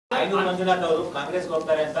Ayanur Manjunath ಅವರು ಕಾಂಗ್ರೆಸ್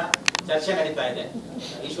ಹೋಗ್ತಾರೆ ಅಂತ ಚರ್ಚೆ ನಡೀತಾ ಇದೆ.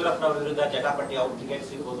 ಈಶ್ವರಪ್ಪನವರ ವಿರುದ್ಧ ಜಟಾಪಟಿ ಅವ್ರ ಟಿಕೆಟ್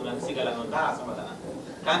ಸಿಗಬಹುದು ನನಗೆ ಸಿಗಲ್ಲ ಅನ್ನೋಂತ ಅಸಮಾಧಾನ.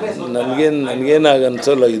 ಕಾಂಗ್ರೆಸ್ ನನಗೇನು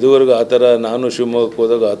ಅನ್ಸಲ್ಲ. ಇದುವರೆಗೂ ಆ ಥರ ನಾನು ಶಿವಮೊಗ್ಗಕ್ಕೆ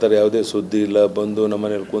ಹೋದಾಗ ಆ ಥರ ಯಾವುದೇ ಸುದ್ದಿ ಇಲ್ಲ. ಬಂದು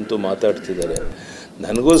ನಮ್ಮನೇಲಿ ಕುಂತು ಮಾತಾಡ್ತಿದ್ದಾರೆ.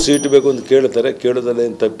 ನನಗೂ ಸೀಟ್ ಬೇಕು ಅಂತ ಕೇಳ್ತಾರೆ. ಕೇಳೋದ್ರಲ್ಲಿ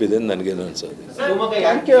ಏನು ತಪ್ಪಿದೆ ಅಂತ ನನಗೇನು ಅನ್ಸೋದು.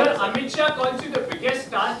 Amit Shah calls you the biggest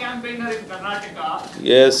star campaigner in Karnataka.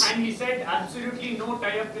 Yes. And he said absolutely no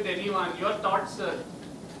tie-up with anyone. Your thoughts, sir?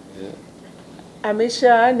 Amit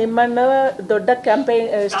Shah ನಿಮ್ಮನ್ನು ದೊಡ್ಡ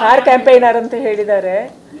ಸ್ಟಾರ್ ಕ್ಯಾಂಪೈನರ್ ಅಂತ ಹೇಳಿದ್ದಾರೆ.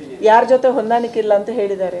 ಯಾರ ಜೊತೆ ಹೊಂದಾಣಿಕೆ ಇಲ್ಲ ಅಂತ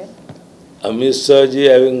ಹೇಳಿದ್ದಾರೆ. Amit Shah ji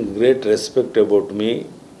having great respect about me,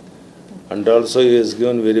 and also he has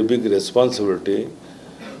given very big responsibility.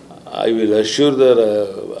 I will assure that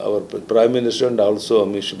our Prime Minister and also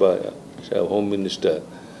Amit Shah, Home Minister,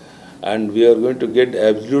 and we are going to get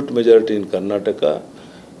absolute majority in Karnataka,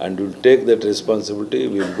 and we will take that responsibility.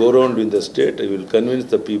 We will go around in the state, we will convince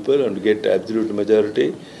the people and get absolute majority.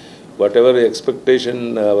 Whatever expectation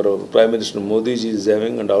our Prime Minister Modi ji is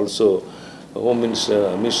having, and also Home Minister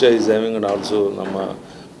Amit Shah is having, and also Nama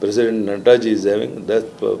President Nadda ji is having, that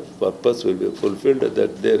purpose will be fulfilled.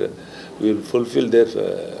 That we will fulfill their.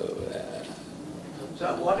 So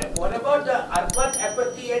what about the urban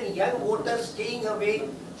apathy and young voters staying away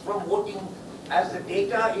from voting, as the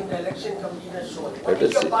data in the election commission has shown? What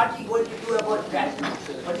is your party going to do about that,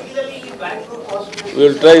 particularly in Bangalore constituency? We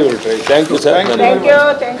will try. Thank you, sir.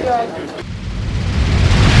 Thank you.